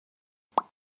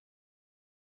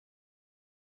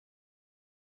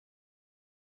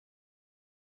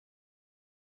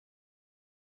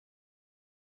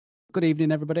Good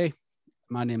evening, everybody.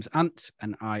 My name's Ant,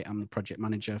 and I am the project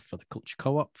manager for the Culture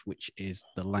Co-op, which is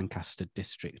the Lancaster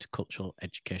District Cultural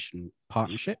Education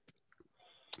Partnership.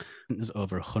 There's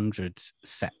over 100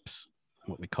 SEPs,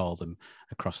 what we call them,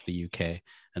 across the UK,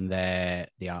 and they're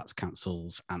the Arts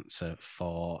Council's answer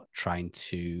for trying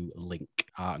to link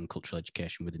art and cultural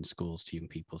education within schools to young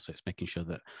people. So it's making sure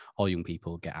that all young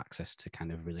people get access to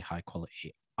kind of really high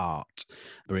quality art,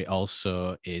 but it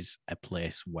also is a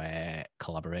place where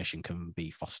collaboration can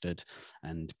be fostered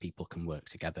and people can work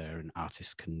together and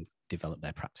artists can develop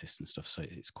their practice and stuff. So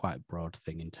it's quite a broad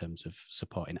thing in terms of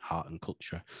supporting art and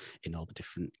culture in all the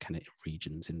different kind of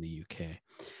regions in the UK.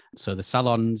 So the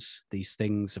salons, these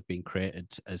things have been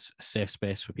created as a safe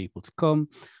space for people to come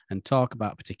and talk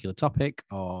about a particular topic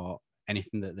or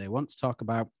anything that they want to talk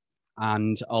about.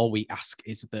 And all we ask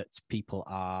is that people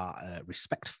are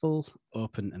respectful,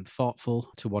 open and thoughtful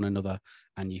to one another,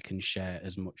 and you can share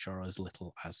as much or as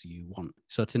little as you want.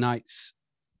 So tonight's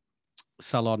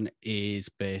salon is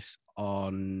based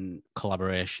on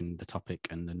collaboration, the topic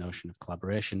and the notion of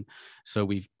collaboration. So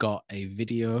we've got a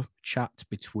video chat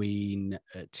between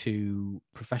two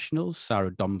professionals,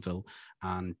 Sarah Domville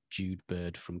and Jude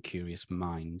Bird from Curious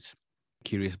Minds.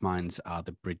 Curious Minds are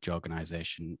the bridge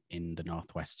organisation in the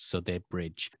Northwest, so they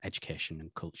bridge education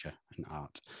and culture and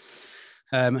art.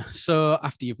 So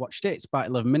after you've watched it, it's about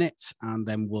 11 minutes, and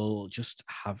then we'll just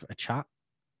have a chat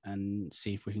and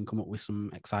see if we can come up with some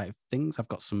exciting things. I've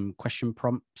got some question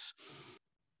prompts.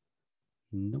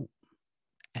 No.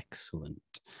 Excellent.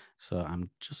 So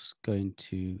I'm just going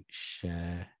to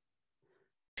share.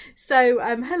 So,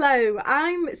 hello,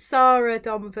 I'm Sarah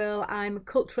Domville. I'm a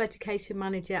cultural education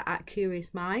manager at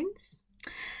Curious Minds.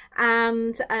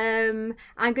 And I'm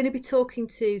going to be talking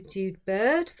to Jude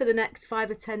Bird for the next 5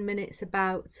 or 10 minutes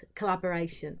about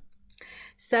collaboration.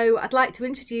 So I'd like to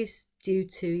introduce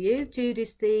Jude to you. Jude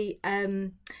is the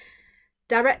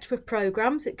Director of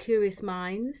Programmes at Curious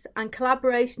Minds, and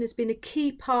collaboration has been a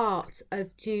key part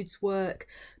of Jude's work,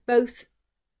 both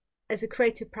as a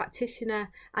creative practitioner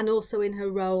and also in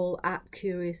her role at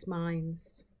Curious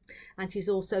Minds. And she's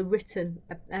also written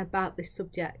about this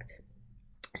subject.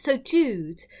 So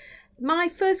Jude, my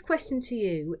first question to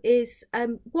you is,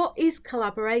 what is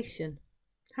collaboration?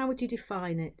 How would you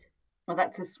define it? Well,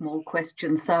 that's a small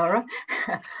question, Sarah.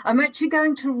 I'm actually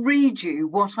going to read you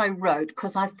what I wrote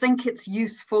because I think it's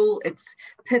useful, it's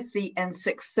pithy and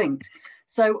succinct.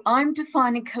 So I'm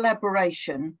defining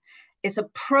collaboration as a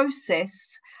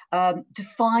process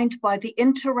defined by the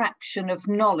interaction of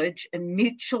knowledge and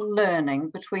mutual learning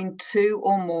between two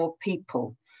or more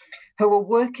people who are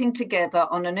working together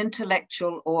on an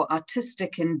intellectual or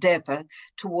artistic endeavor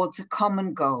towards a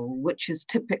common goal, which is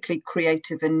typically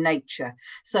creative in nature,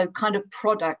 so kind of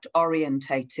product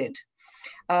orientated.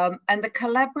 And the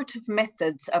collaborative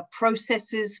methods are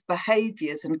processes,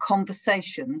 behaviors, and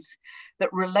conversations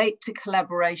that relate to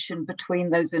collaboration between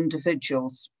those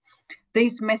individuals.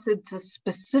 These methods are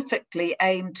specifically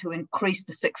aimed to increase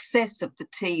the success of the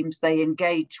teams they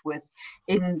engage with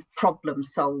in problem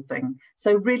solving.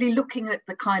 So really looking at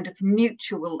the kind of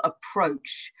mutual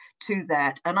approach to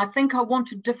that. And I think I want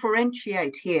to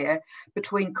differentiate here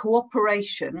between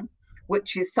cooperation,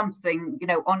 which is something, you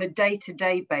know, on a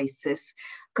day-to-day basis,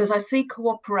 because I see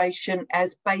cooperation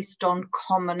as based on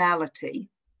commonality,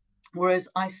 whereas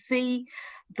I see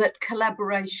that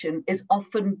collaboration is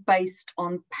often based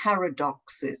on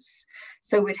paradoxes.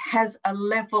 So it has a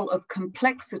level of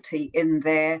complexity in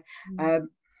there.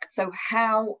 So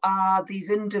how are these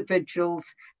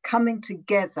individuals coming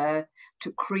together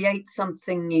to create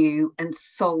something new and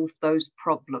solve those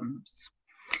problems?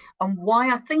 And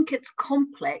why I think it's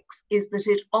complex is that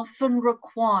it often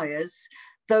requires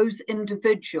those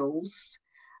individuals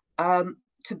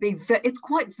to be, it's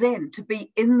quite zen, to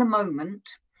be in the moment,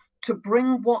 to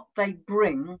bring what they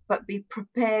bring, but be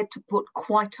prepared to put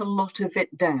quite a lot of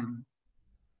it down.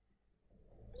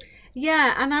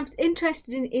 Yeah, and I'm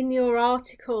interested in your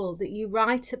article that you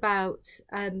write about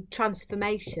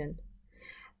transformation,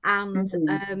 and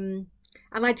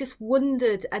and I just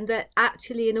wondered, and that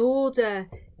actually in order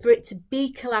for it to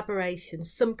be collaboration,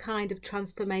 some kind of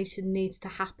transformation needs to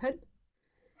happen.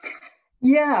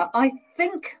 Yeah, I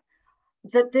think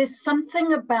that there's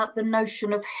something about the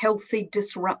notion of healthy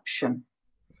disruption.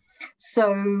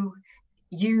 So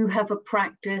you have a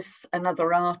practice,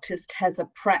 another artist has a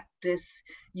practice,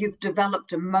 you've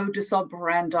developed a modus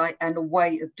operandi and a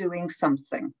way of doing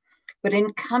something. But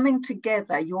in coming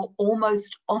together, you're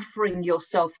almost offering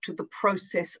yourself to the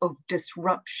process of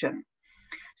disruption.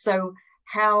 So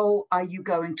how are you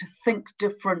going to think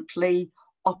differently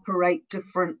operate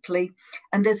differently.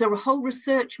 And there's a whole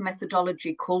research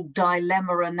methodology called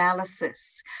dilemma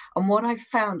analysis. And what I've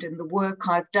found in the work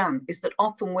I've done is that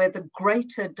often where the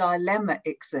greater dilemma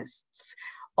exists,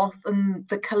 often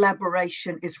the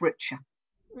collaboration is richer.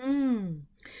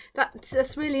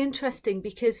 That's really interesting,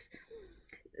 because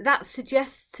that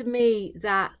suggests to me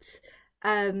that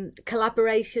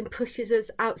collaboration pushes us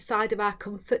outside of our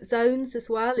comfort zones as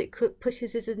well. It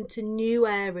pushes us into new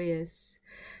areas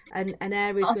and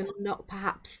areas we're not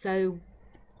perhaps so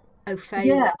au fait.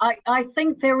 Yeah, I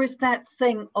think there is that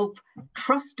thing of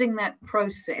trusting that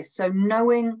process. So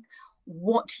knowing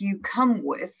what you come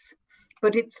with,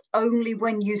 but it's only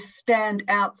when you stand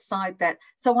outside that.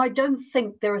 So I don't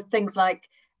think there are things like,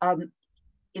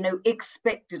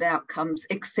 expected outcomes,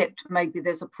 except maybe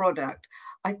there's a product.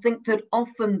 I think that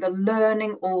often the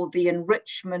learning or the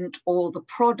enrichment or the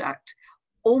product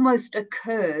almost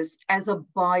occurs as a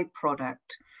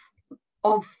byproduct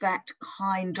of that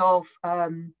kind of,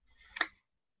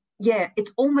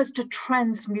 it's almost a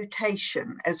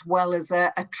transmutation as well as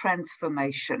a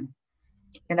transformation,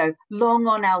 long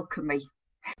on alchemy.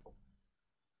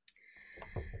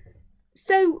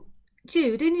 So,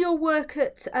 Jude, in your work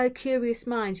at Curious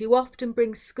Minds, you often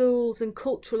bring schools and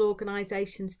cultural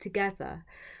organisations together.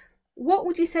 What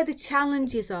would you say the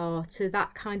challenges are to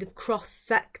that kind of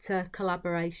cross-sector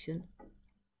collaboration?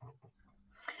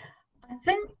 I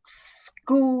think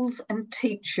schools and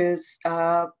teachers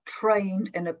are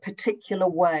trained in a particular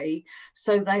way,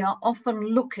 so they are often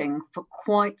looking for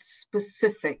quite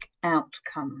specific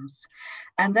outcomes.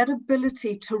 And that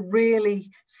ability to really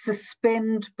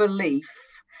suspend belief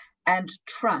and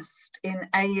trust in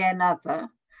another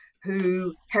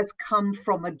who has come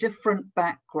from a different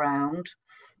background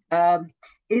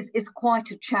is quite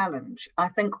a challenge. I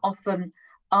think often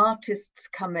artists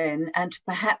come in, and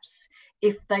perhaps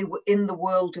if they were in the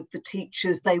world of the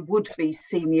teachers, they would be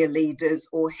senior leaders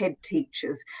or head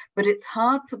teachers. But it's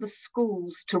hard for the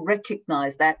schools to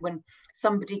recognise that when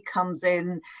somebody comes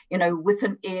in, with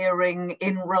an earring,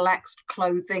 in relaxed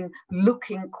clothing,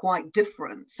 looking quite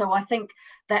different. So I think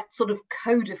that sort of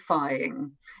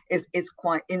codifying is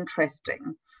quite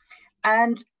interesting.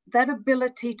 And that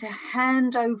ability to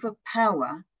hand over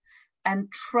power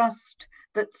and trust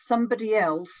that somebody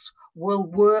else will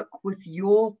work with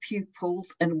your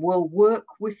pupils and will work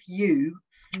with you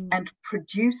and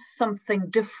produce something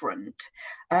different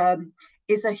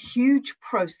is a huge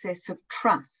process of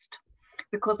trust,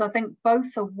 because I think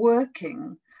both are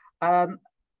working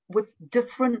with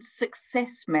different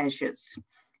success measures.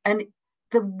 And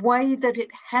the way that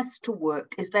it has to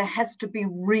work is there has to be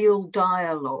real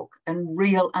dialogue and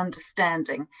real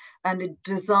understanding and a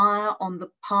desire on the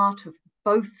part of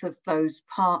both of those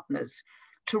partners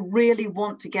to really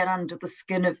want to get under the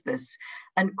skin of this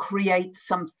and create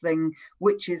something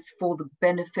which is for the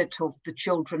benefit of the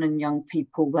children and young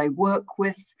people they work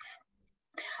with.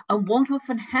 And what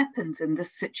often happens in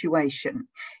this situation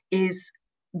is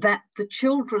that the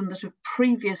children that have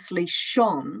previously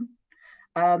shone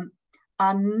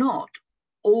are not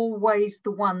always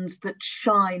the ones that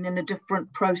shine in a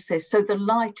different process. So the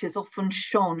light is often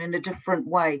shone in a different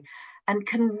way and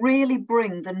can really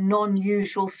bring the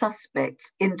non-usual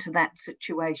suspects into that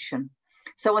situation.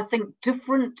 So I think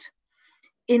different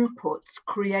inputs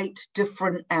create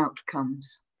different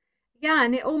outcomes. Yeah,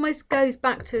 and it almost goes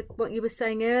back to what you were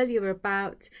saying earlier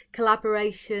about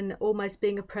collaboration almost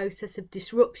being a process of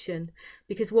disruption,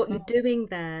 because what you're doing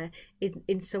there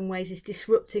in some ways is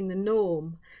disrupting the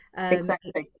norm.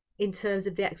 Exactly. In terms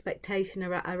of the expectation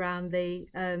around the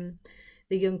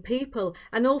young people.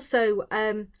 And also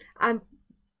I'm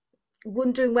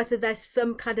wondering whether there's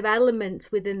some kind of element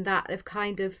within that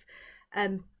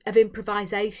of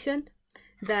improvisation.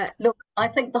 Look, I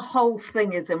think the whole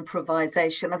thing is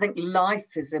improvisation. I think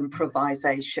life is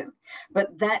improvisation,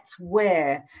 but that's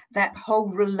where that whole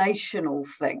relational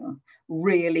thing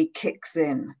really kicks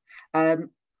in.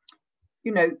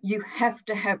 You have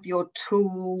to have your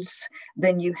tools,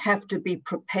 then you have to be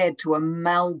prepared to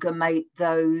amalgamate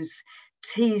those,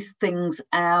 tease things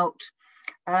out.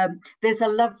 There's a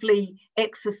lovely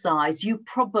exercise, you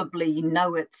probably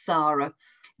know it, Sarah,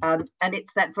 and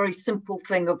it's that very simple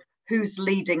thing of who's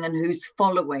leading and who's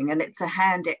following, and it's a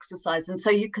hand exercise. And so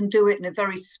you can do it in a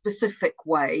very specific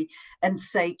way and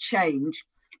say change,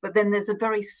 but then there's a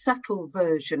very subtle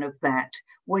version of that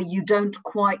where you don't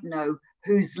quite know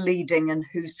who's leading and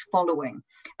who's following.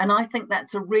 And I think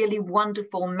that's a really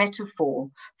wonderful metaphor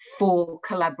for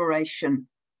collaboration.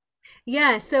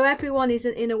 Yeah, so everyone is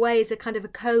in a way is a kind of a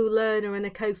co-learner and a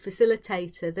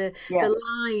co-facilitator. The Yeah.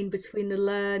 line between the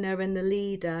learner and the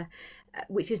leader,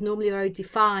 which is normally very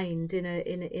defined in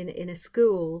a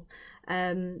school,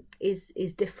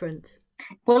 is different.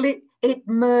 Well, it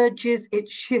merges, it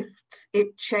shifts,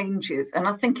 it changes. And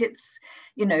I think it's,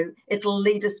 it'll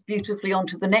lead us beautifully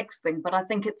onto the next thing. But I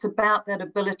think it's about that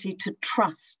ability to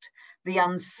trust the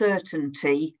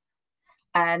uncertainty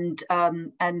and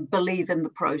believe in the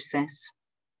process.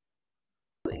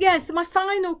 Yeah, so my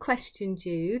final question,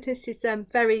 Jude, this is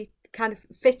very kind of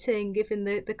fitting given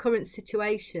the current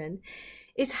situation,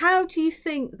 is how do you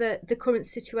think that the current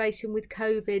situation with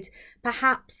COVID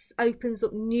perhaps opens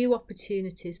up new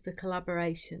opportunities for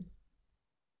collaboration?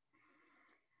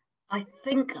 I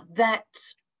think that,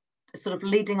 sort of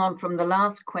leading on from the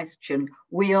last question,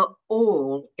 we are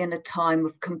all in a time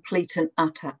of complete and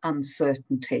utter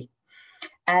uncertainty.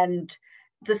 And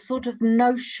the sort of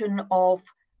notion of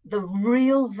the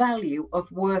real value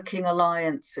of working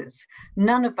alliances,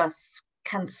 none of us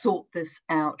can sort this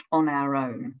out on our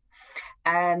own.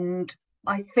 And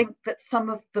I think that some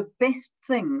of the best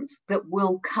things that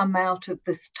will come out of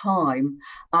this time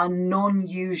are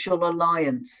non-usual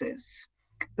alliances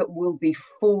that will be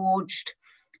forged.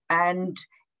 And,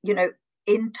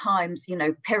 in times,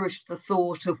 perished the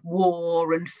thought of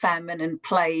war and famine and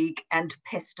plague and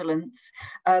pestilence.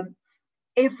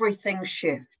 Everything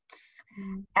shifts.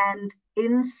 And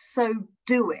in so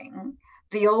doing,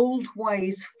 the old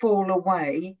ways fall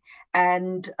away,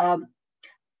 and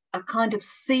a kind of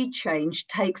sea change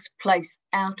takes place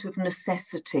out of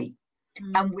necessity.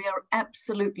 And we are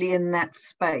absolutely in that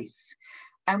space.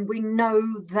 And we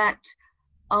know that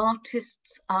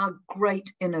artists are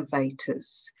great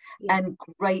innovators and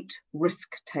great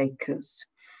risk takers.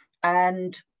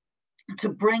 And to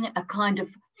bring a kind of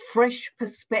fresh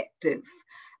perspective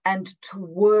and to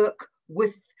work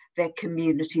with their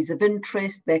communities of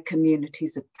interest, their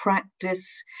communities of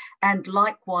practice, and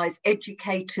likewise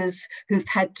educators who've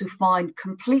had to find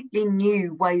completely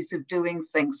new ways of doing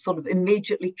things, sort of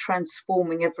immediately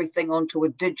transforming everything onto a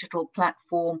digital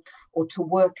platform or to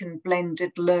work in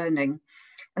blended learning.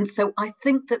 And so I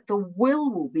think that the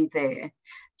will be there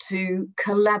to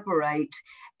collaborate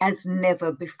as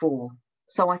never before.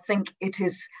 So I think it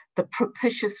is the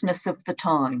propitiousness of the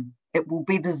time. It will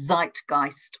be the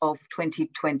zeitgeist of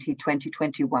 2020,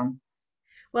 2021.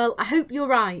 Well, I hope you're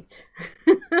right.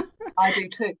 I do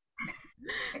too.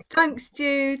 Thanks,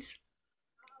 Jude.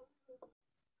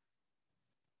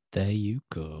 There you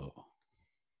go.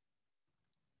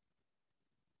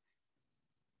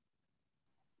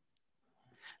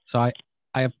 So I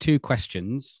have two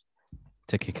questions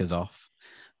to kick us off.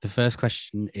 The first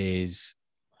question is,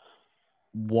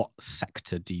 what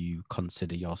sector do you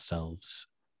consider yourselves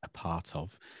a part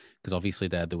of? Because obviously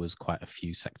there was quite a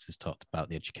few sectors talked about: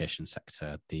 the education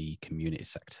sector, the community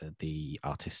sector, the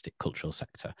artistic cultural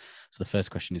sector. So the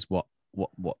first question is, what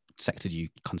sector do you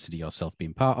consider yourself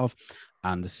being part of?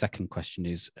 And the second question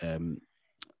is,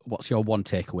 what's your one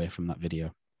takeaway from that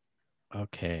video?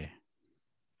 Okay.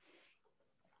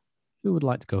 Who would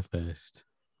like to go first?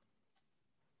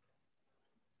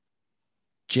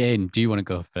 Jane, do you want to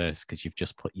go first? Because you've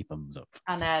just put your thumbs up.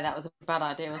 I know, that was a bad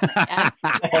idea, wasn't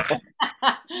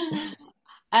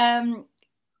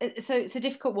it? So it's a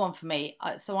difficult one for me.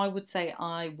 So I would say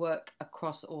I work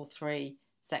across all three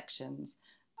sections.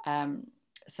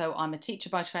 So I'm a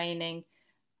teacher by training,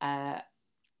 but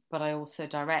I also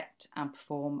direct and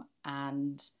perform,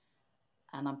 and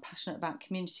I'm passionate about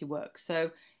community work.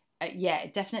 So yeah,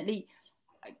 definitely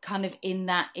kind of in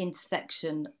that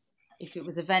intersection. If it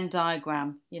was a Venn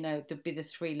diagram, there'd be the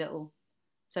three little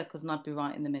circles and I'd be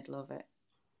right in the middle of it.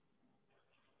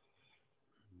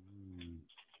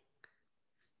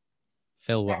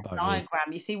 Phil, what about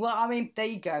diagram? You see what I mean? There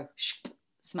you go.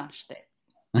 Smashed it.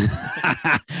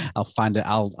 I'll find it.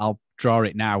 I'll draw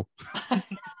it now.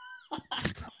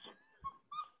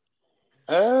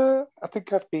 I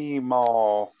think I'd be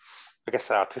more, I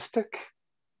guess, artistic,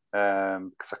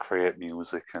 because I create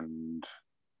music and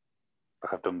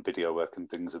I've done video work and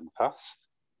things in the past.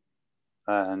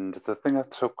 And the thing I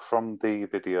took from the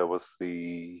video was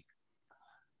the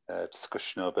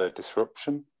discussion over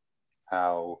disruption,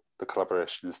 how the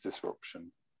collaboration is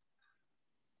disruption,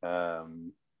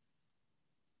 and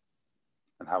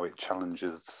how it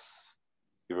challenges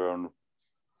your own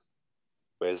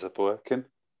ways of working.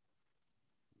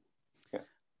 Yeah.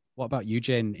 What about you,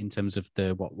 Jane, in terms of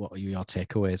what are your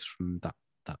takeaways from that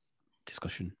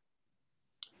discussion?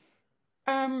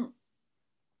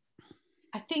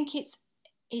 I think it's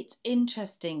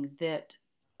interesting that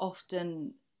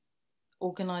often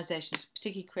organisations,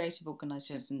 particularly creative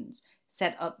organisations,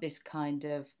 set up this kind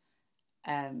of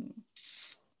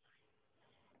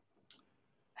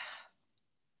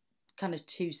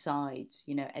two sides,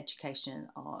 you know, education and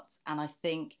arts. And I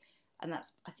think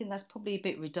that's probably a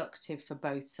bit reductive for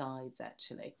both sides,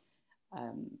 actually.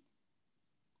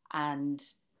 And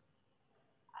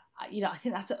you know, I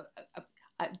think that's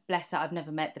bless her, I've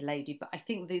never met the lady, but I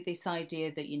think this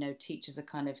idea that, you know, teachers are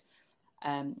kind of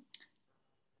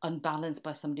unbalanced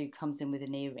by somebody who comes in with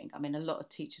an earring. I mean, a lot of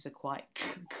teachers are quite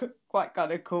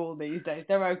kind of cool these days.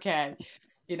 They're okay,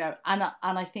 you know, and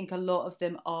I think a lot of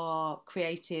them are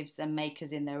creatives and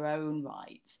makers in their own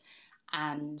rights.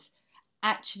 And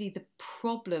actually, the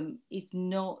problem is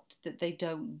not that they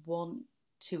don't want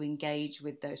to engage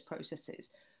with those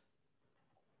processes,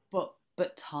 but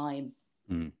time.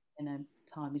 You know,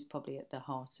 time is probably at the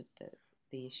heart of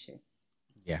the issue.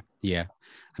 Yeah.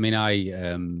 I mean,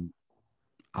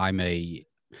 I'm a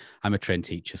trained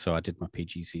teacher, so I did my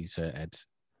PGC Cert Ed,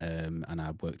 and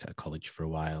I worked at a college for a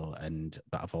while,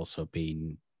 but I've also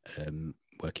been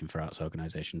working for arts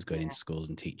organisations, going into schools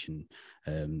and teaching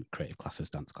creative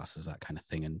classes, dance classes, that kind of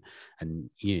thing, and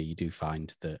you know, you do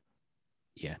find that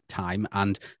time,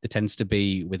 and there tends to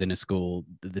be within a school,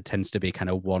 there tends to be kind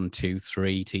of 1, 2,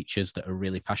 3 teachers that are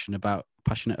really passionate about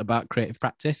creative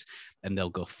practice, and they'll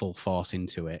go full force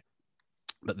into it,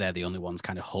 but they're the only ones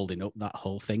kind of holding up that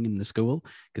whole thing in the school,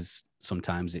 because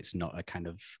sometimes it's not a kind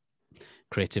of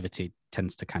creativity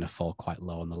tends to kind of fall quite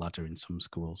low on the ladder in some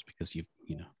schools, because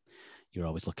you're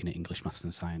always looking at English, maths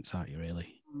and science, aren't you,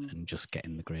 really? And just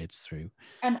getting the grades through.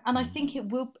 And I think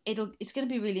it's going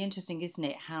to be really interesting, isn't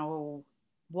it,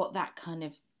 what that kind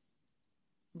of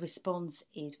response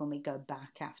is when we go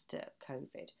back after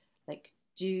COVID. Like,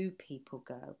 do people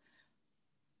go,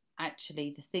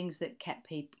 actually the things that kept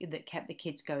the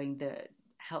kids going, that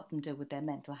helped them deal with their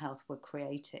mental health, were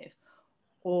creative?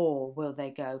 Or will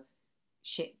they go,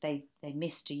 shit, they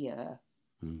missed a year,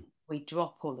 we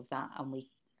drop all of that, and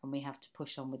we have to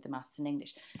push on with the maths and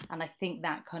English? And I think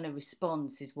that kind of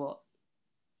response is what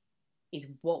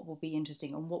will be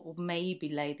interesting, and what will maybe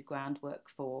lay the groundwork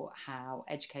for how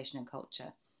education and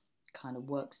culture kind of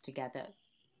works together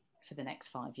for the next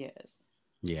 5 years.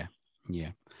 Yeah.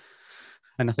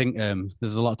 And I think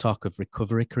there's a lot of talk of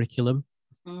recovery curriculum.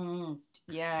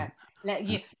 Yeah,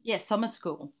 summer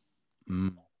school.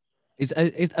 Are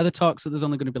the talks that there's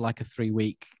only going to be like a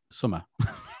 3-week summer?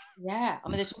 Yeah, I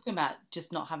mean, they're talking about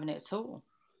just not having it at all.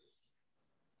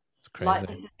 It's crazy. Like,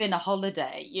 this has been a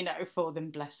holiday, you know, for them.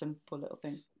 Bless them, poor little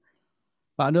thing.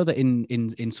 But I know that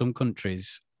in some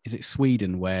countries, is it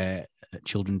Sweden, where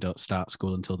children don't start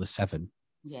school until they're 7?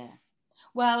 Yeah.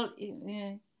 Well,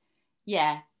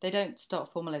 yeah, they don't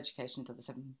start formal education until they're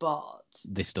 7, but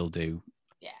they still do.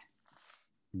 Yeah.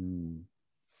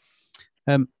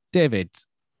 David,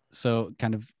 so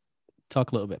kind of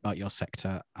talk a little bit about your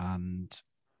sector and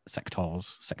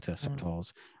sectors,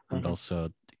 and also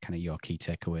kind of your key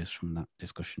takeaways from that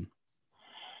discussion.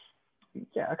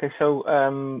 Yeah, okay. So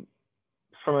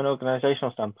from an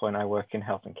organisational standpoint, I work in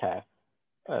health and care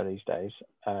these days.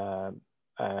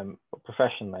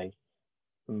 Professionally,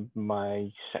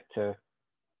 my sector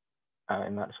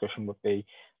in that discussion would be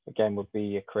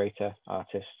a creator,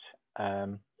 artist,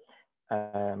 because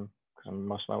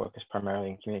most of my work is primarily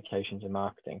in communications and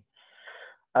marketing.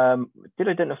 Did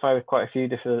identify with quite a few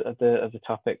different of the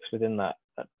topics within that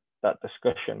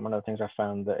discussion. One of the things I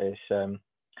found that is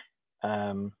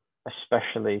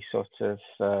especially sort of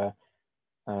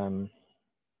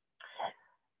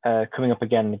coming up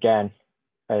again and again,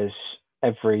 as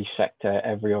every sector,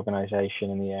 every organisation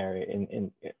in the area,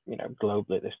 in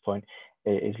globally at this point,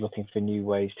 is looking for new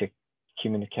ways to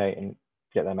communicate and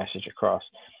get their message across.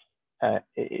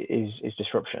 Is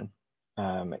disruption.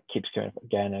 It keeps coming up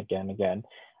again.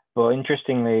 But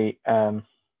interestingly,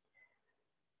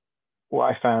 what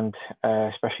I found,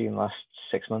 especially in the last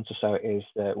 6 months or so, is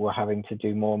that we're having to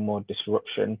do more and more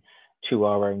disruption to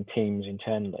our own teams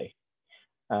internally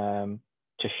to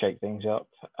shake things up.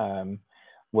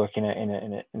 Working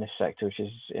in a sector which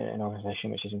is an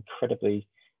organisation which is incredibly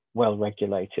well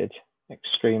regulated,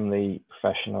 extremely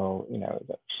professional,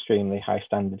 extremely high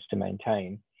standards to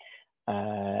maintain.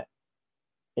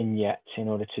 And yet, in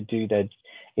order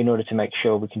to make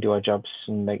sure we can do our jobs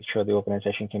and make sure the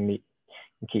organisation can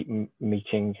keep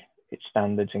meeting its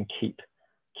standards and keep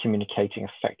communicating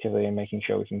effectively and making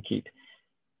sure we can keep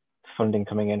funding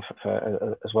coming in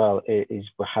for as well, is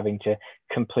we're having to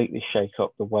completely shake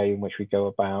up the way in which we go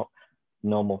about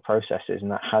normal processes,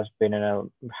 and that has been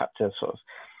we had to sort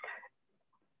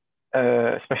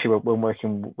of, especially when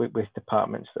working with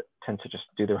departments that tend to just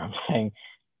do their own thing,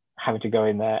 having to go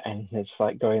in there, and it's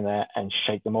like going there and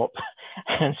shake them up,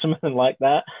 and some of them like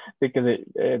that because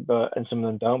and some of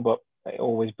them don't, but it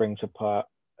always brings apart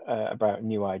about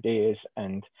new ideas,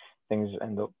 and things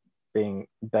end up being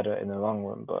better in the long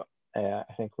run. But I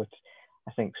think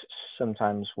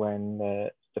sometimes when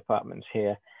the departments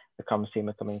hear the comms team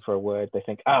are coming for a word, they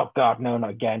think, oh God, no,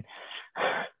 not again.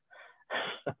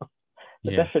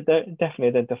 Yeah. Definitely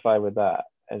identify with that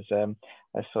as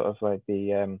sort of like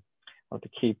the one of the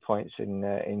key points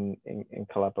in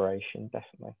collaboration,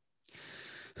 definitely.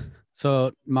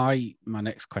 So my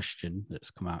next question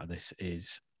that's come out of this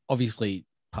is obviously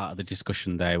part of the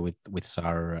discussion there with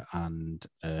Sarah and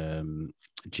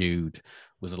Jude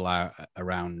was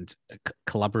around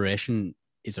collaboration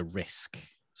is a risk.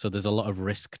 So there's a lot of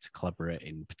risk to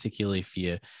collaborating, particularly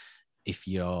if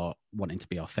you're wanting to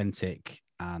be authentic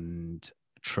and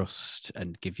trust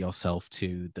and give yourself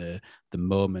to the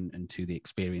moment and to the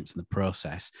experience and the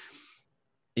process.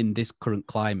 In this current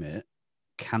climate,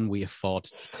 can we afford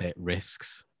to take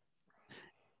risks?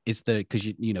 Is there, because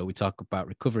you know, we talk about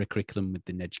recovery curriculum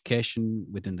within education,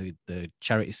 within the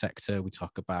charity sector, we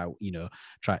talk about, you know,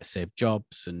 try to save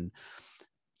jobs, and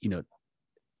you know,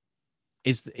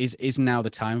 is now the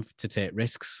time to take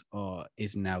risks, or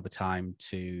is now the time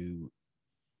to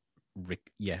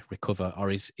recover, or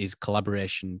is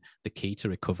collaboration the key to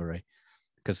recovery?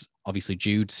 Because obviously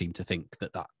Jude seemed to think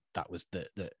that was the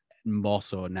more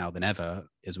so now than ever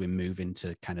as we move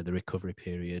into kind of the recovery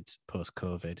period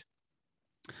post-COVID,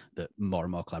 that more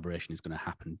and more collaboration is going to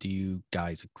happen. Do you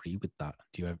guys agree with that?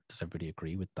 Does everybody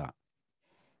agree with that?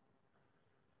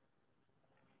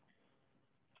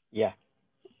 Yeah.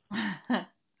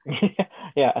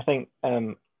 Yeah, I think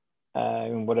in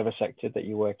whatever sector that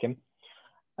you work in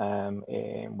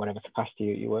whatever capacity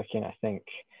you work in, I think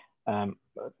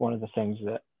one of the things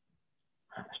that,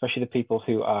 especially the people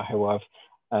who have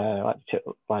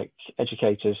like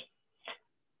educators,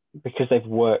 because they've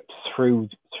worked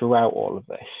throughout all of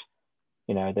this,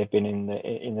 you know, they've been in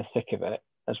the thick of it,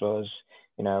 as well as,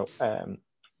 you know,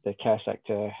 the care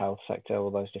sector, health sector,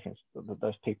 all those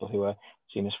people who are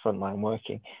seen as frontline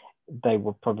working, they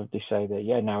will probably say that,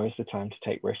 yeah, now is the time to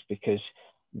take risks, because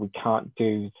we can't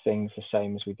do things the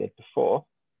same as we did before.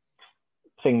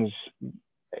 We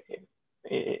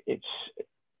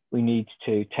need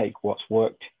to take what's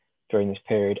worked during this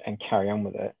period and carry on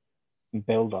with it and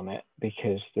build on it,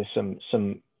 because there's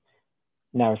some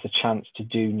now is the chance to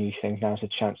do new things. Now is the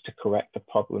chance to correct the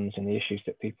problems and the issues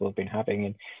that people have been having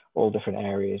in all different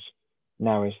areas.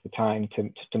 Now is the time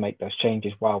to make those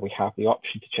changes while we have the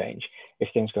option to change. If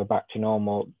things go back to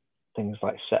normal, things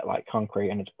like set like concrete,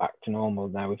 and it's back to normal,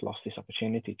 now we've lost this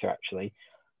opportunity to actually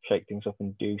shake things up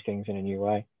and do things in a new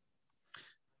way.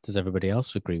 Does everybody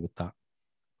else agree with that?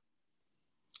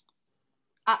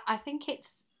 I think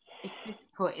it's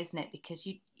difficult, isn't it? Because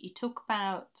you talk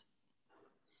about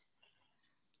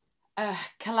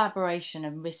collaboration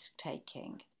and risk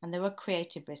taking, and there are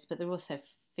creative risks, but there are also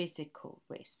physical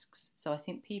risks. So I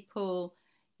think people,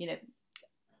 you know,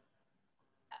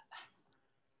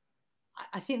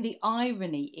 I think the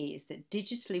irony is that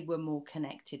digitally we're more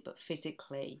connected, but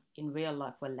physically in real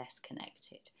life we're less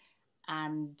connected,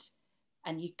 and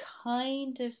you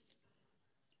kind of,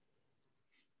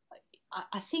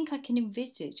 I think I can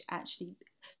envisage actually.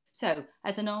 So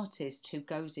as an artist who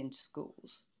goes into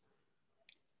schools,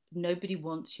 nobody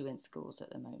wants you in schools at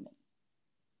the moment.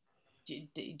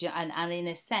 And in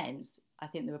a sense, I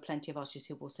think there are plenty of artists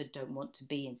who also don't want to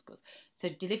be in schools. So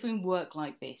delivering work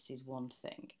like this is one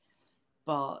thing,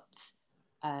 but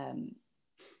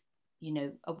you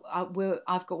know,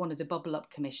 I've got one of the bubble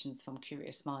up commissions from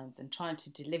Curious Minds, and trying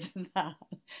to deliver that,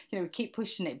 you know, we keep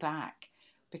pushing it back,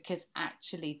 because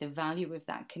actually the value of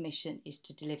that commission is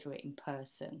to deliver it in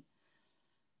person,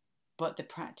 but the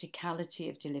practicality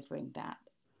of delivering that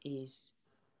is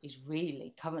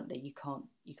really, currently you can't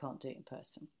do it in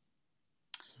person.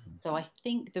 So I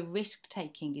think the risk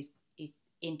taking is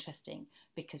interesting,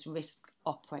 because risk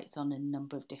operates on a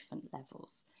number of different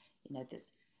levels. You know,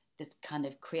 there's kind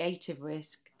of creative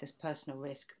risk, there's personal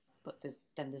risk, but there's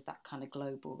that kind of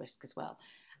global risk as well.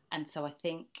 And so I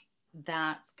think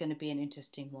that's going to be an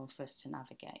interesting one for us to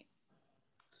navigate.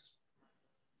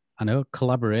 I know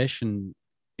collaboration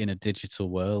in a digital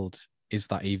world, is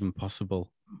that even possible?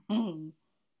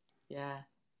 Yeah.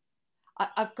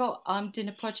 I'm doing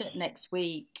a project next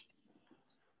week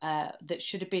that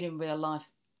should have been in real life,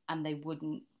 and they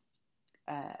wouldn't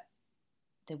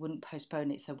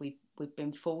postpone it, so we've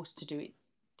been forced to do it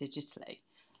digitally.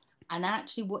 And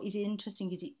actually what is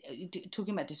interesting is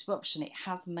talking about disruption, it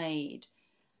has made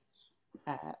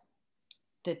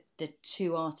the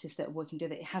two artists that are working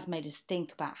together, it has made us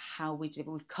think about how we do it.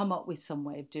 We've come up with some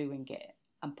way of doing it,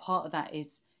 and part of that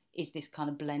is this kind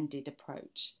of blended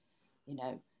approach. You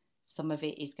know, some of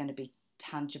it is going to be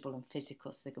tangible and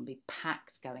physical, so there are going to be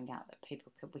packs going out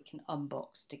that we can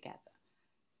unbox together.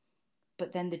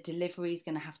 But then the delivery is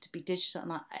going to have to be digital,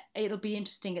 and it'll be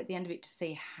interesting at the end of it to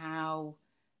see how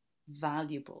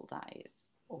valuable that is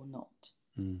or not.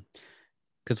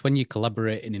 Because when you're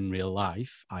collaborating in real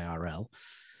life, IRL,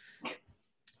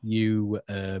 you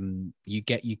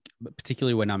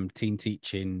particularly when I'm team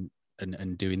teaching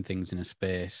and doing things in a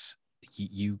space,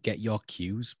 you get your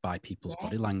cues by people's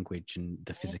body language and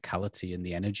the physicality and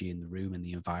the energy in the room and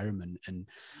the environment. And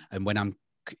when I'm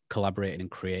collaborating and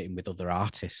creating with other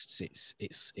artists,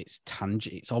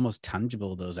 it's almost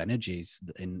tangible, those energies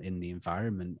in the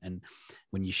environment. And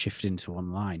when you shift into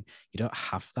online, you don't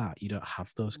have that. You don't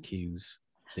have those cues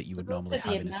that you would normally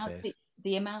have in a space.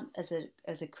 The amount as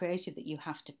a creative that you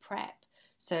have to prep.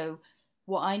 So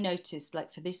what I noticed,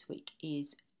 like for this week,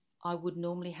 is I would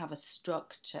normally have a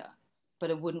structure, but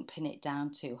I wouldn't pin it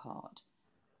down too hard,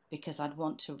 because I'd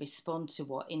want to respond to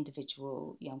what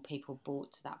individual young people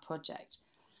brought to that project.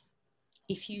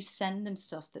 If you send them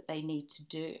stuff that they need to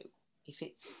do,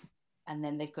 and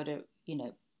then they've got to, you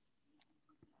know,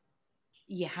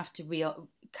 you have to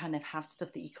kind of have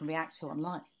stuff that you can react to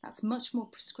online. That's much more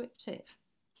prescriptive,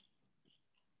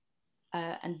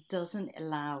 and doesn't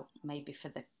allow maybe for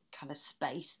the kind of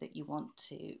space that you want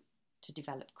to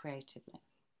develop creatively.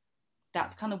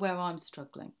 That's kind of where I'm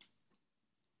struggling.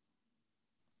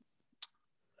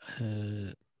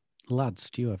 Lads,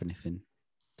 do you have anything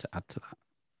to add to that?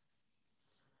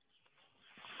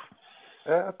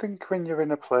 I think when you're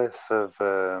in a place of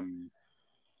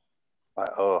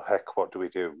like, oh heck, what do we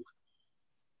do?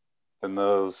 Then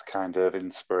those kind of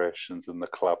inspirations and the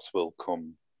collabs will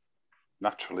come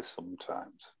naturally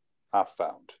sometimes. I've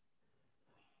found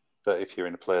that if you're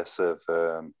in a place of,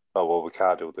 oh well, we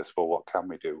can't do this, well, what can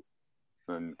we do?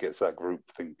 And gets that group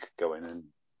think going, and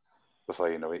before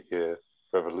you know it, you're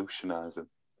revolutionising.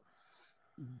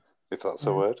 If that's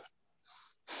a word.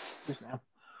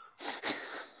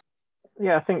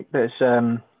 Yeah, I think there's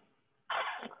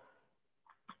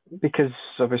because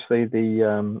obviously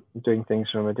the doing things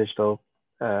from a digital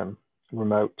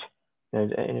remote,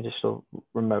 in a digital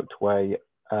remote way,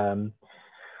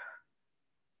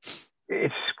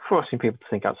 it's forcing people to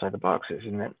think outside the boxes,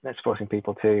 isn't it? It's forcing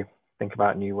people to think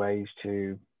about new ways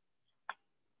to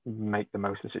make the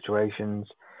most of situations,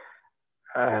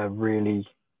 really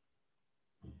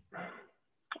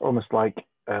almost like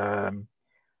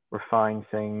refine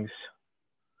things,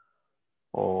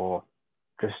 or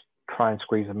just try and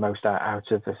squeeze the most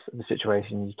out of the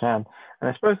situation you can. And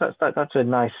I suppose that's a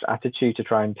nice attitude to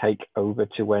try and take over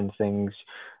to when things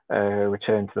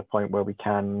return to the point where we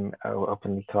can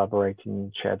openly collaborate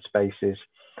in shared spaces,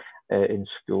 in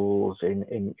schools,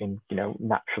 in you know,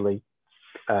 naturally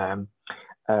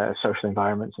social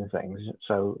environments and things.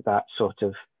 So that sort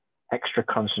of extra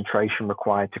concentration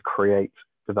required to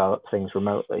develop things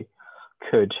remotely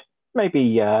could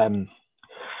maybe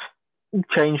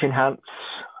change, enhance,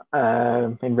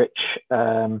 enrich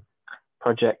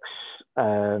projects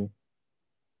and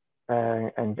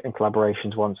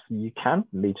collaborations once you can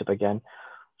meet up again.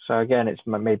 So again, it's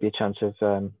maybe a chance of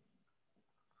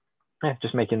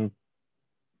just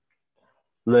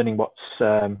learning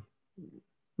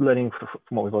learning from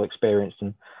what we've all experienced,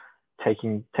 and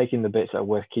taking the bits that are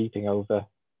worth keeping over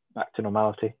back to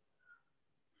normality.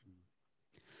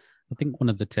 I think one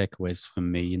of the takeaways for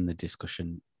me in the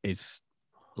discussion is,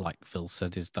 like Phil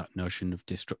said, is that notion of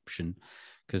disruption,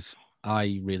 because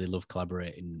I really love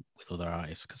collaborating with other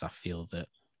artists, because I feel that,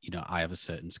 you know, I have a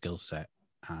certain skill set,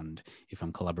 and if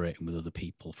I'm collaborating with other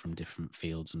people from different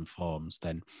fields and forms,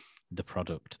 then the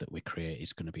product that we create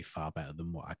is going to be far better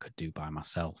than what I could do by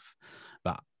myself.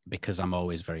 But because I'm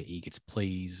always very eager to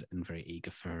please and very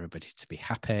eager for everybody to be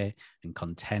happy and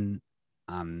content,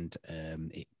 and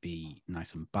it be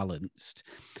nice and balanced,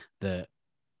 that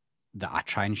I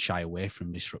try and shy away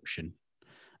from disruption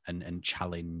and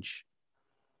challenge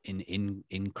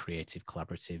in creative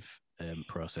collaborative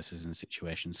processes and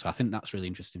situations. So I think that's really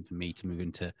interesting for me to move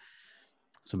into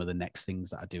some of the next things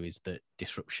that I do, is that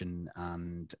disruption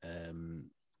and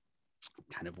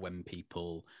kind of when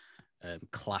people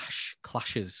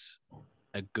clashes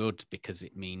are good, because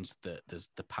it means that there's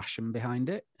the passion behind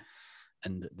it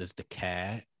and that there's the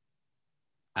care.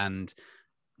 And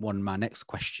one of my next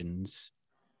questions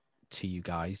to you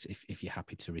guys, if you're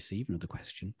happy to receive another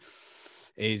question,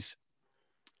 is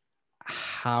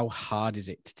how hard is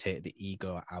it to take the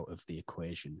ego out of the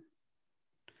equation?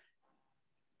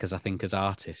 Because I think as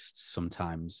artists,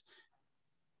 sometimes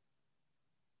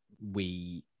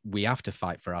we have to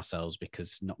fight for ourselves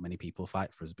because not many people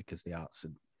fight for us, because the arts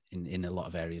in a lot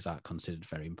of areas aren't considered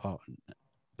very important,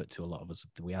 but to a lot of us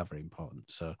we are very important.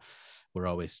 So we're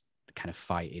always kind of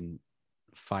fighting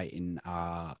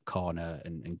our corner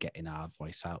and getting our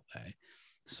voice out there.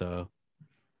 So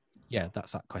yeah,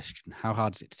 that's that question. How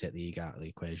hard is it to take the ego out of the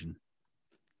equation?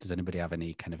 Does anybody have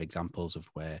any kind of examples of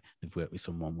where they've worked with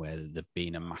someone where they've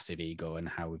been a massive ego, and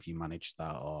how have you managed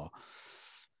that? Or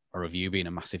have you been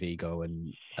a massive ego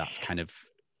and that's kind of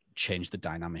changed the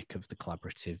dynamic of the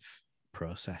collaborative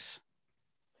process?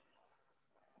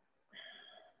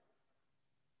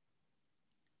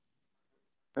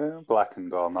 Well, I can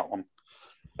go on that one.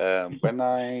 When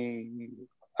I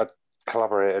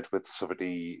collaborated with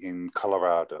somebody in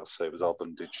Colorado, so it was all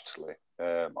done digitally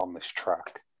on this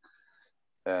track.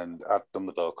 And I'd done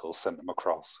the vocals, sent them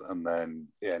across, and then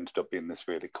it ended up being this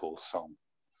really cool song.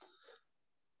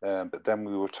 But then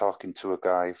we were talking to a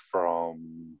guy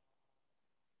from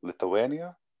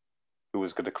Lithuania who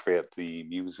was going to create the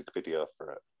music video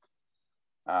for it.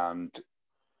 And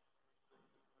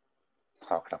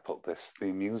how can I put this?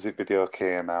 The music video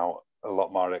came out a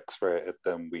lot more X-rated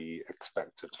than we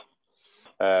expected.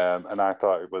 And I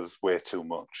thought it was way too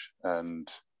much.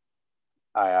 And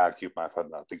I argued my friend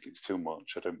that I think it's too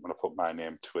much. I didn't want to put my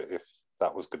name to it if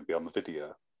that was going to be on the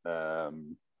video.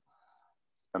 And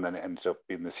then it ended up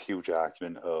being this huge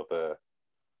argument over,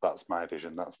 that's my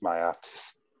vision, that's my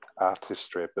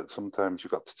artistry. But sometimes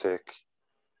you've got to take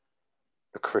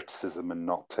the criticism and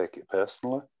not take it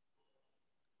personally.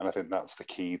 And I think that's the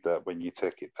key, that when you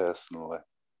take it personally,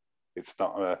 it's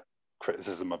not a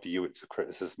criticism of you, it's a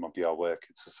criticism of your work.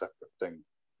 It's a separate thing.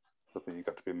 So I think you've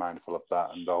got to be mindful of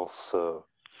that, and also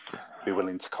be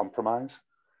willing to compromise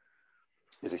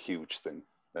is a huge thing.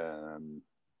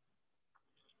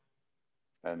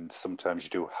 And sometimes you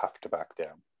do have to back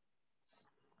down,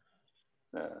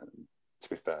 to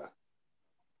be fair.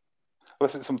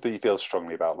 Unless it's something you feel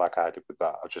strongly about, like I did with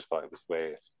that. I just thought it was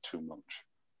way too much.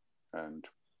 And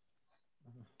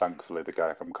thankfully the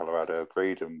guy from Colorado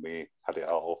agreed, and we had it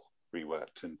all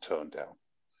reworked and toned down.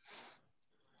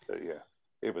 But yeah,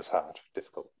 it was hard,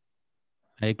 difficult.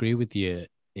 I agree with you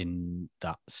in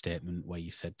that statement where you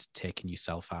said taking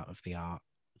yourself out of the art,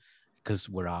 because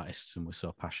we're artists and we're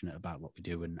so passionate about what we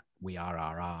do, and we are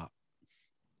our art.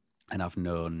 And I've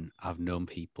known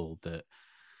people that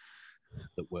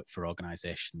work for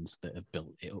organizations that have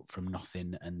built it up from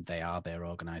nothing, and they are their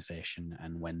organization,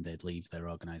 and when they leave their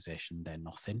organization, they're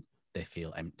nothing. They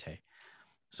feel empty.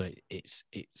 So it's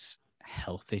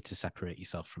healthy to separate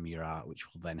yourself from your art,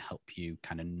 which will then help you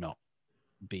kind of not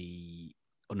be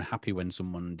unhappy when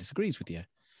someone disagrees with you.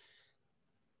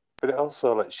 But it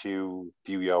also lets you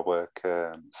view your work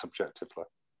subjectively.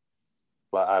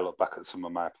 Like, I look back at some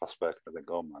of my past work and I think,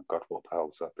 oh my God, what the hell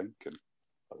was I thinking?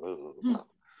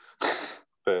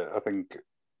 But I think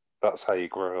that's how you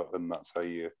grow, and that's how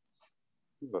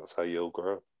you'll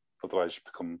grow. Otherwise you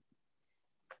become,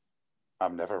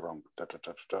 I'm never wrong, da, da,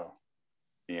 da, da, da.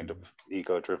 You end up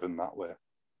ego driven that way.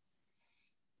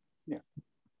 Yeah.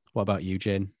 What about you,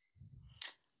 Jane?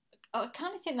 I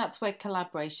kind of think that's where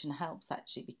collaboration helps,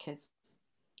 actually, because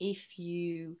if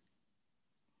you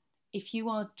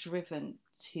are driven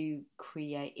to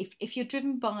create, if you're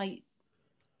driven by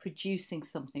producing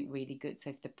something really good, so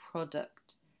if the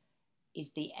product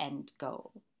is the end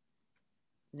goal,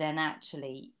 then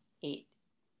actually it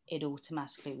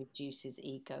automatically reduces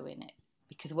ego in it,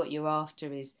 because what you're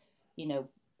after is,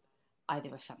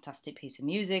 either a fantastic piece of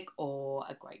music or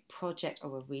a great project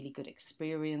or a really good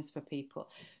experience for people.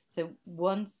 So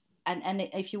once, and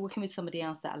if you're working with somebody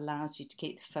else, that allows you to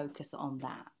keep the focus on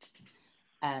that,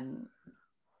 and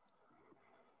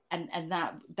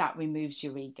that removes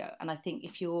your ego. And I think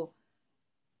if you're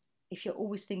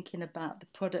always thinking about the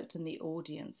product and the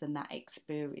audience and that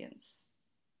experience,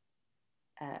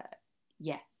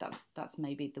 that's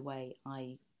maybe the way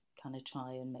I kind of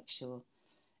try and make sure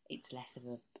it's less of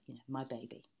a, my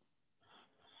baby.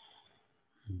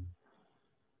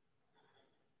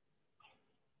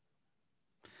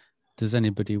 Does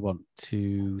anybody want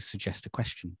to suggest a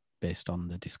question based on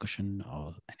the discussion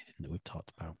or anything that we've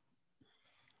talked about?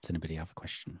 Does anybody have a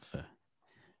question for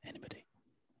anybody?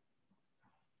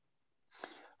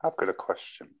 I've got a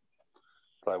question.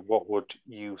 Like, what would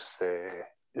you say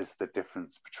is the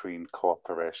difference between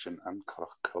cooperation and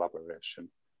collaboration?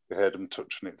 We heard him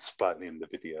touch on it slightly in the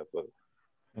video, but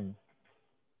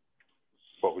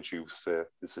what would you say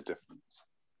is the difference?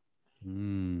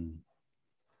 And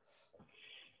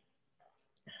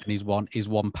is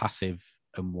one passive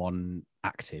and one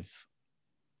active?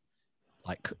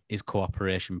 like, is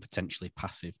cooperation potentially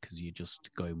passive because you're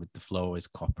just going with the flow? Is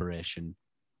cooperation?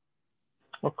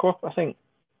 Well, I think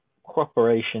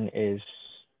cooperation is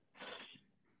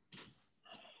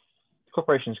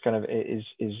kind of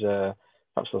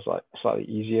perhaps a slightly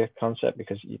easier concept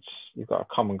because you've got a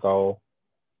common goal.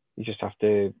 You just have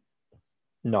to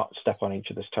not step on each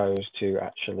other's toes to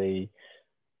actually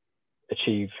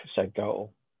achieve said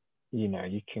goal. You know,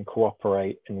 you can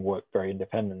cooperate and work very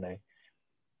independently,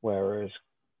 whereas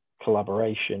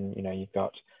collaboration, you know, you've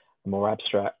got a more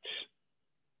abstract,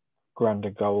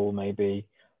 grander goal maybe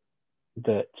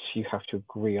that you have to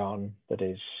agree on, that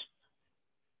is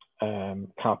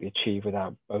can't be achieved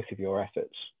without both of your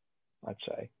efforts, I'd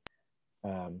say.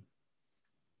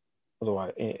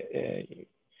 Otherwise,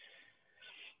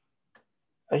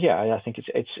 I think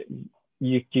it's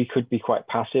you could be quite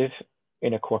passive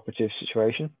in a cooperative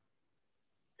situation,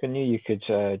 couldn't you? You could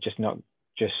just not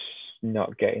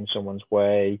get in someone's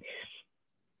way,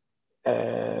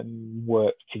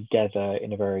 work together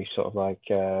in a very sort of like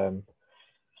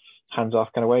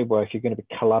hands-off kind of way, where if you're going to be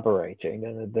collaborating,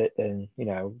 then you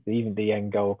know, even the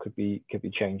end goal could be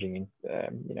changing,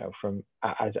 you know, from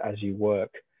as you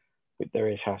work. But there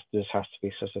has to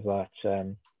be sort of that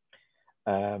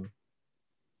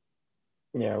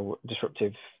you know,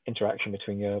 disruptive interaction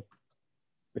between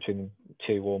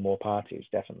two or more parties,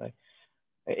 definitely.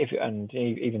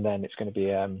 Even then, it's going to be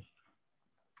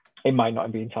it might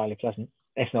not be entirely pleasant.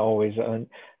 It's not always you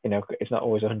know, it's not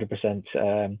always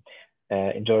 100%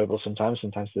 enjoyable. Sometimes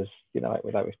there's, you know,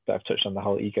 like I've touched on, the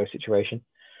whole ego situation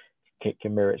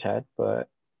can mirror its head. But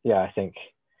yeah, I think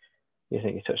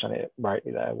you touched on it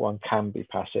rightly there. One can be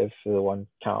passive, the other one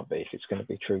can't be. If it's going to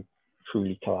be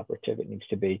truly collaborative, it needs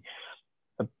to be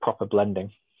a proper blending,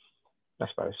 I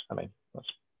suppose. I mean, that's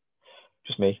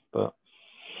just me, but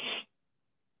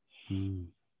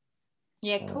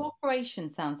yeah, cooperation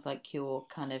sounds like you're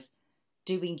kind of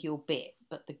doing your bit,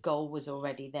 but the goal was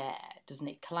already there, doesn't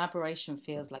it? Collaboration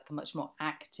feels like a much more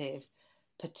active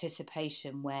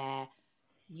participation where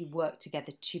you work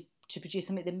together to produce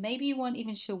something that maybe you weren't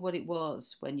even sure what it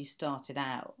was when you started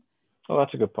out. Well,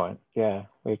 that's a good point. Yeah,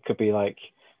 it could be like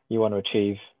you want to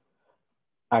achieve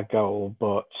a goal,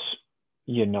 but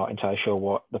you're not entirely sure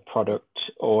what the product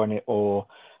or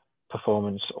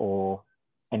performance or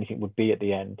anything would be at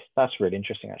the end. That's really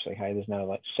interesting, actually. Hey, there's no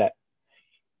like set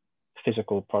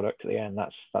physical product at the end.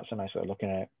 That's a nice way of looking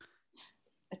at it.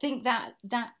 I think that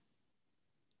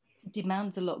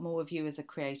demands a lot more of you as a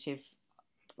creative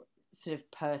sort of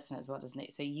person as well, doesn't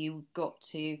it? So you've got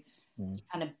to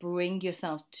kind of bring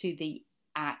yourself to the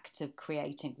act of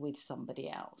creating with somebody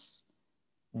else.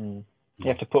 You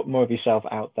have to put more of yourself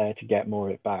out there to get more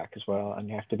of it back as well. And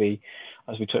you have to be,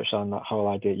 as we touched on, that whole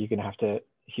idea, you're going to have to,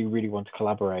 if you really want to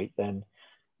collaborate, then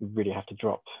you really have to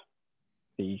drop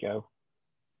the ego.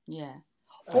 Yeah.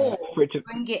 Or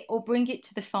bring it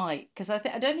to the fight. Because I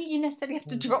don't think you necessarily have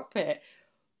to drop it,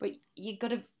 but you've got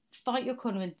to fight your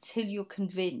corner until you're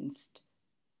convinced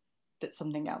that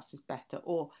something else is better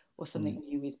or something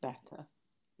new is better.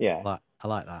 Yeah. I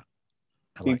like that.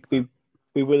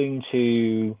 Be willing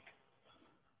to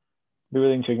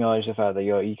acknowledge the fact that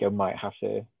your ego might have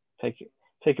to take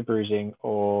a bruising,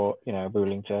 or, you know, be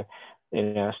willing to,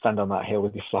 you know, stand on that hill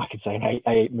with your flag and saying,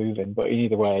 I ain't moving. But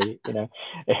either way, you know,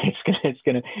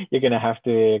 you're gonna have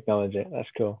to acknowledge it. That's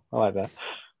cool. I like that.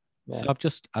 Yeah. So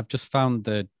I've just found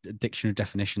the dictionary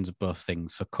definitions of both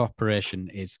things. So cooperation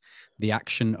is the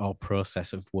action or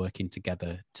process of working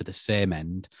together to the same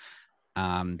end,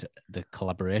 and the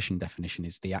collaboration definition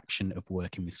is the action of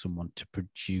working with someone to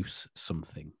produce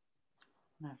something.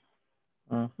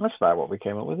 That's about what we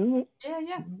came up with, isn't it?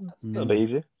 Yeah. A little bit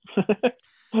easier.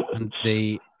 And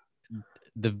the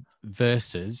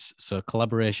verses, so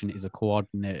collaboration is a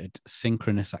coordinated,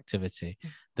 synchronous activity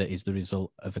that is the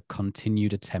result of a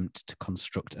continued attempt to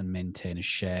construct and maintain a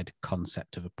shared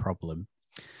concept of a problem.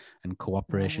 And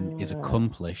cooperation is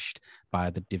accomplished by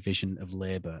the division of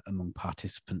labour among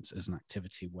participants as an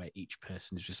activity where each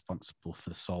person is responsible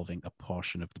for solving a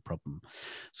portion of the problem.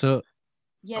 So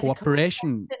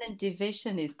cooperation and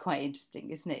division is quite interesting,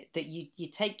 isn't it? That you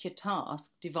take your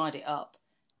task, divide it up,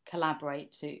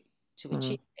 collaborate to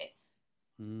achieve it.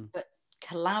 But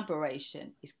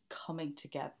collaboration is coming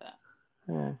together.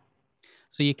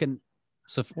 So you can,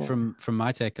 from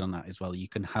my take on that as well, you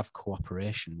can have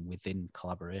cooperation within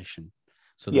collaboration.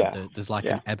 So that there's like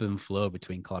an ebb and flow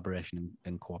between collaboration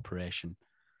and cooperation.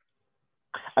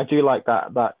 I do like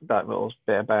that little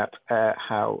bit about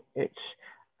how it's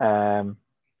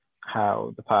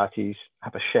how the parties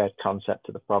have a shared concept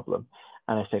of the problem,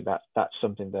 and I think that's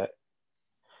something that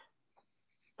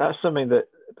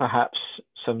perhaps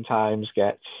sometimes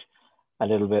gets a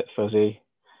little bit fuzzy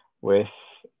with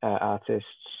artists,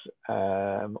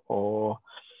 or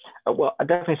well, I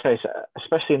definitely say,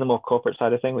 especially in the more corporate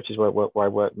side of thing, which is where I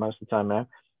work most of the time now,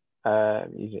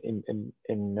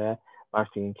 in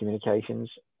marketing and communications.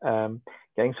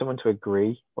 Getting someone to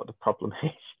agree what the problem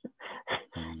is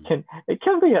it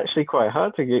can be actually quite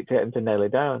hard to get them to nail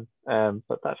it down.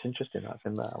 But that's interesting. That's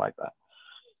in there. I like that.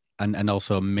 And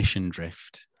also mission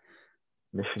drift.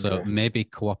 Maybe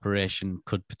cooperation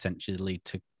could potentially lead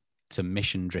to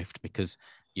mission drift, because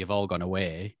you've all gone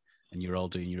away and you're all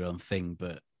doing your own thing,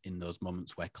 but in those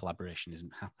moments where collaboration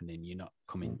isn't happening, you're not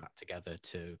coming back together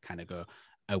to kind of go,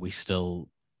 are we still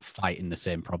fighting the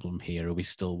same problem here? Are we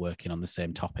still working on the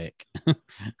same topic?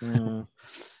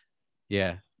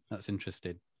 Yeah, that's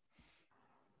interesting.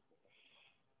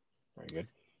 Very good.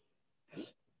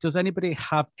 Does anybody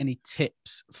have any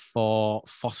tips for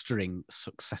fostering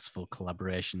successful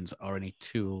collaborations, or any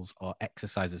tools or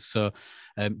exercises? So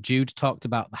Jude talked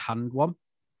about the hand one,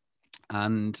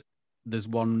 and there's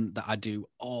one that I do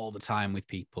all the time with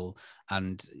people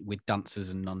and with dancers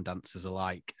and non-dancers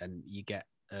alike. And you get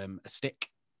a stick.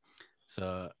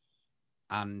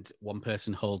 And one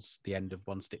person holds the end of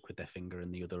one stick with their finger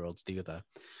and the other holds the other.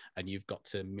 And you've got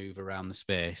to move around the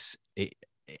space.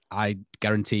 I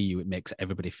guarantee you it makes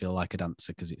everybody feel like a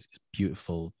dancer, because it's a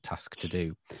beautiful task to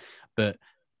do. But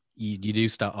you do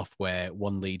start off where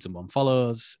one leads and one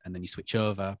follows, and then you switch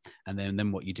over, and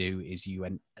then what you do is you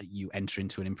enter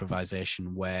into an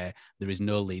improvisation where there is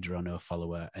no leader or no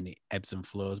follower, and it ebbs and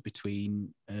flows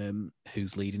between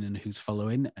who's leading and who's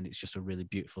following, and it's just a really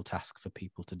beautiful task for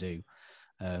people to do.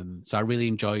 So I really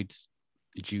enjoyed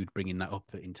Jude bringing that up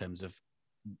in terms of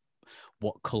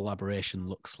what collaboration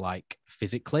looks like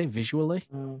physically, visually.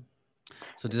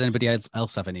 So does anybody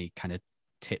else have any kind of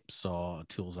tips or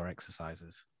tools or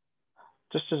exercises?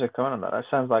 Just as a comment on that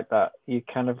sounds like that you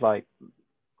kind of like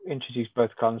introduce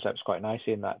both concepts quite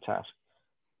nicely in that task.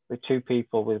 With two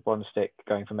people with one stick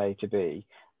going from A to B,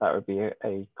 that would be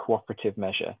a cooperative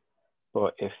measure.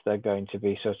 But if they're going to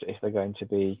be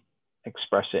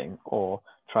expressing or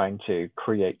trying to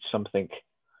create something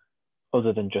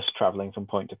other than just traveling from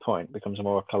point to point, it becomes a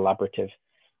more collaborative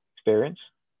experience.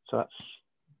 So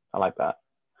I like that.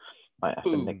 Might have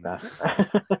to nick that.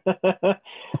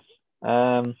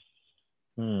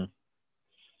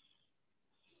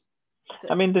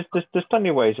 I mean, there's plenty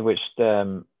of ways in which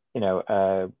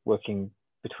working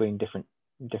between different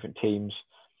teams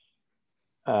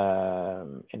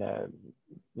in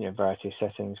a variety of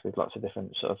settings with lots of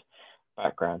different sort of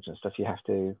backgrounds and stuff. You have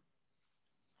to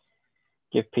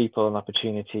give people an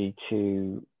opportunity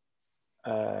to,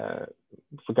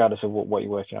 regardless of what you're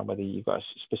working on, whether you've got a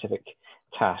specific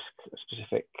task, a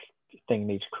specific thing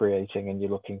needs creating, and you're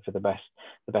looking for the best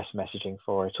messaging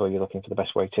for it, or you're looking for the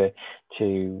best way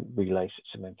to relay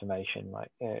some information,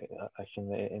 like in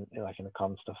the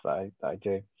comm stuff that I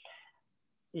do.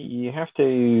 You have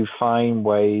to find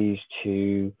ways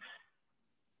to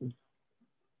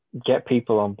get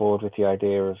people on board with the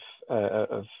idea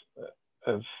of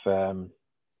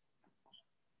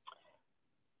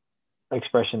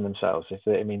expressing themselves. A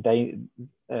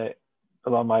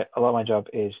lot of my job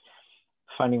is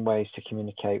finding ways to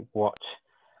communicate what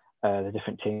the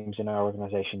different teams in our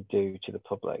organization do to the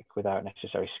public without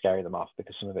necessarily scaring them off,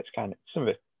 because some of it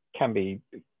can be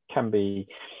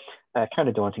kind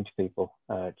of daunting to people.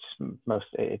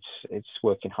 It's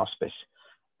work in hospice,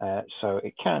 so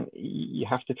you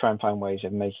have to try and find ways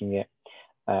of making it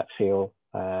feel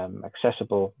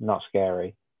accessible, not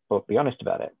scary, but be honest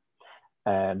about it.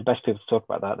 The best people to talk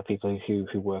about that are the people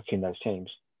who work in those teams.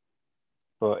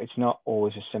 But it's not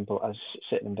always as simple as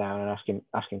sitting them down and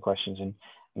asking questions and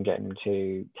getting them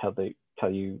to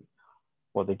tell you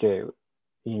what they do.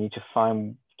 You need to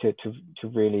find to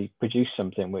really produce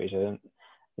something which is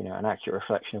an accurate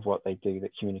reflection of what they do,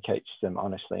 that communicates to them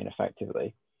honestly and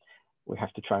effectively. We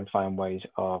have to try and find ways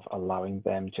of allowing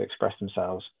them to express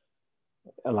themselves,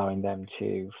 allowing them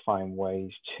to find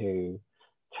ways to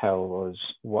tell us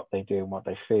what they do and what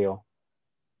they feel.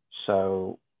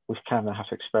 So we kind of have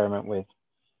to experiment with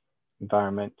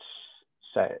environments,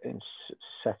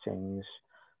 settings,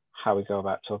 how we go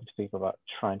about talking to people, about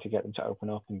trying to get them to open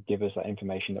up and give us that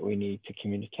information that we need to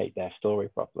communicate their story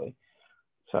properly.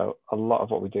 So a lot of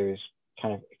what we do is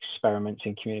kind of experiments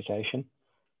in communication,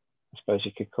 I suppose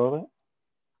you could call it.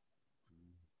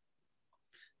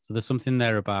 So there's something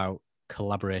there about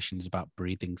collaborations, about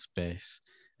breathing space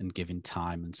and giving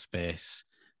time and space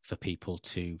for people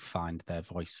to find their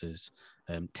voices,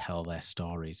 tell their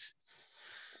stories.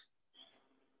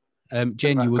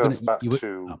 Jane, you were going to back to.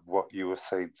 to what you were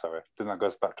saying. Sorry, then that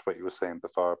goes back to what you were saying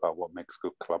before about what makes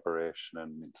good collaboration,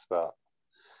 and it's that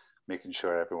making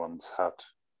sure everyone's had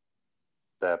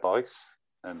their voice,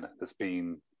 and there's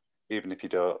been, even if you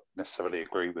don't necessarily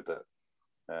agree with it,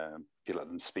 you let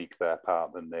them speak their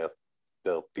part, then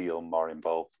they'll feel more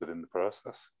involved within the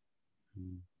process.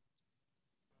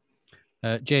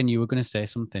 Jane, you were going to say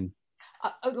something.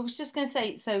 I was just going to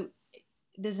say, so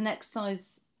there's an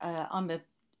exercise. I'm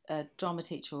a drama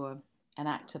teacher or an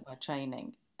actor by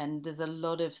training, and there's a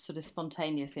lot of sort of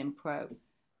spontaneous improv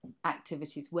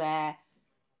activities where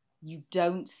you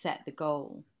don't set the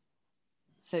goal,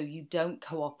 so you don't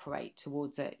cooperate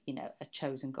towards a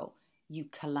chosen goal. You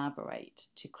collaborate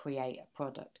to create a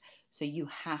product. So you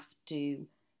have to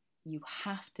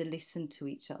listen to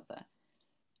each other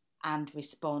and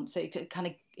respond. So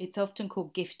it's often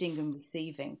called gifting and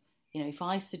receiving. If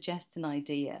I suggest an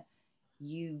idea,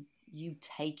 you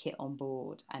take it on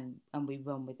board and we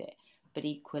run with it. But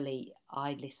equally,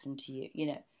 I listen to you,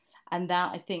 and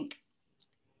that, I think,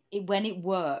 when it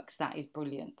works, that is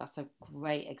brilliant. That's a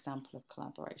great example of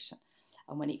collaboration.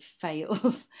 And when it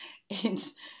fails,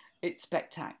 it's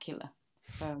spectacular.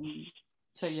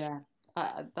 So yeah,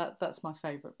 that's my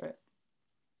favourite bit.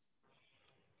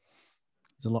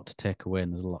 There's a lot to take away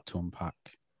and there's a lot to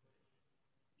unpack.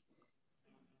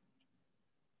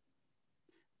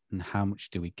 And how much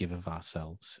do we give of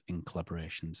ourselves in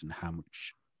collaborations, and how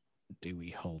much do we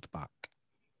hold back?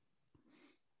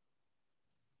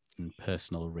 And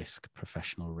personal risk,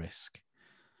 professional risk,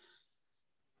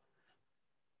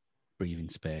 breathing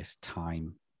space,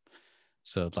 time.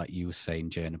 So like you were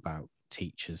saying, Jane, about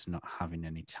teachers not having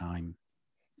any time,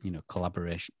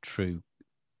 collaboration, true,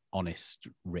 honest,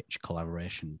 rich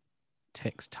collaboration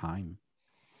takes time.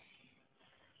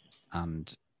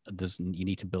 And you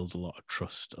need to build a lot of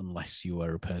trust, unless you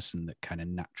are a person that kind of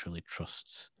naturally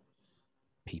trusts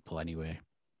people anyway,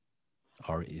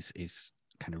 or is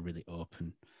kind of really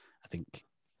open. I think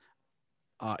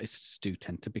artists do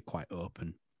tend to be quite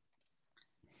open.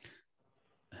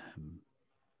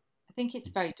 I think it's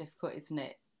very difficult, isn't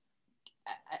it?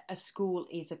 A school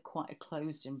is quite a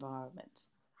closed environment.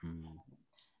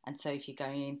 And so if you're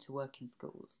going into working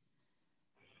schools,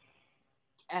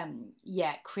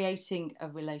 creating a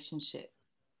relationship,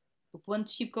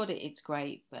 once you've got it, it's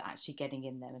great, but actually getting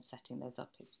in there and setting those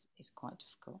up is quite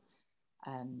difficult.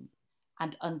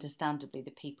 And understandably,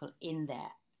 the people in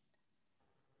there,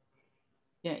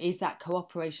 is that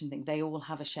cooperation thing. They all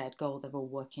have a shared goal. They're all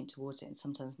working towards it. And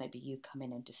sometimes maybe you come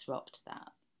in and disrupt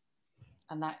that.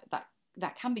 And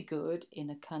that can be good in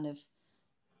a kind of,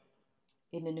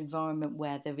 in an environment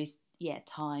where there is,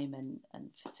 time and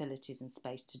facilities and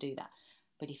space to do that.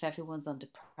 But if everyone's under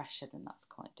pressure, then that's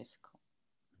quite difficult.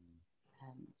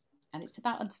 And it's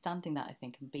about understanding that, I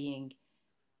think, and being,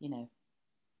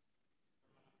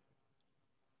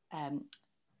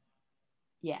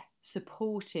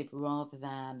 supportive rather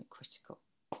than critical.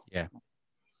 Yeah.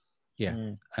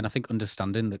 And I think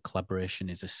understanding that collaboration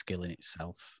is a skill in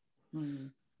itself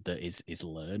that is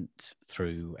learnt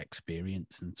through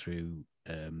experience and through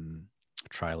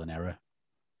trial and error.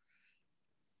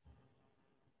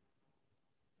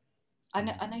 I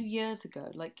know years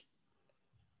ago, like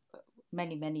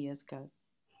many years ago,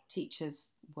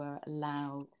 teachers were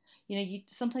allowed,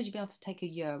 sometimes you'd be able to take a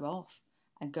year off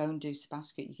and go and do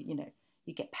sabbatical.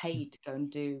 You get paid to go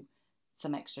and do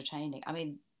some extra training. I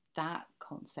mean, that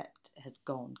concept has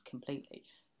gone completely.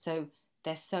 So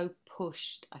they're so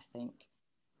pushed, I think,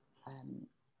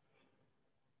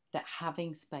 that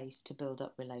having space to build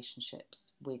up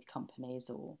relationships with companies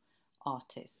or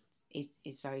artists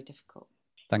is very difficult.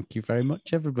 Thank you very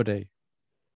much, everybody.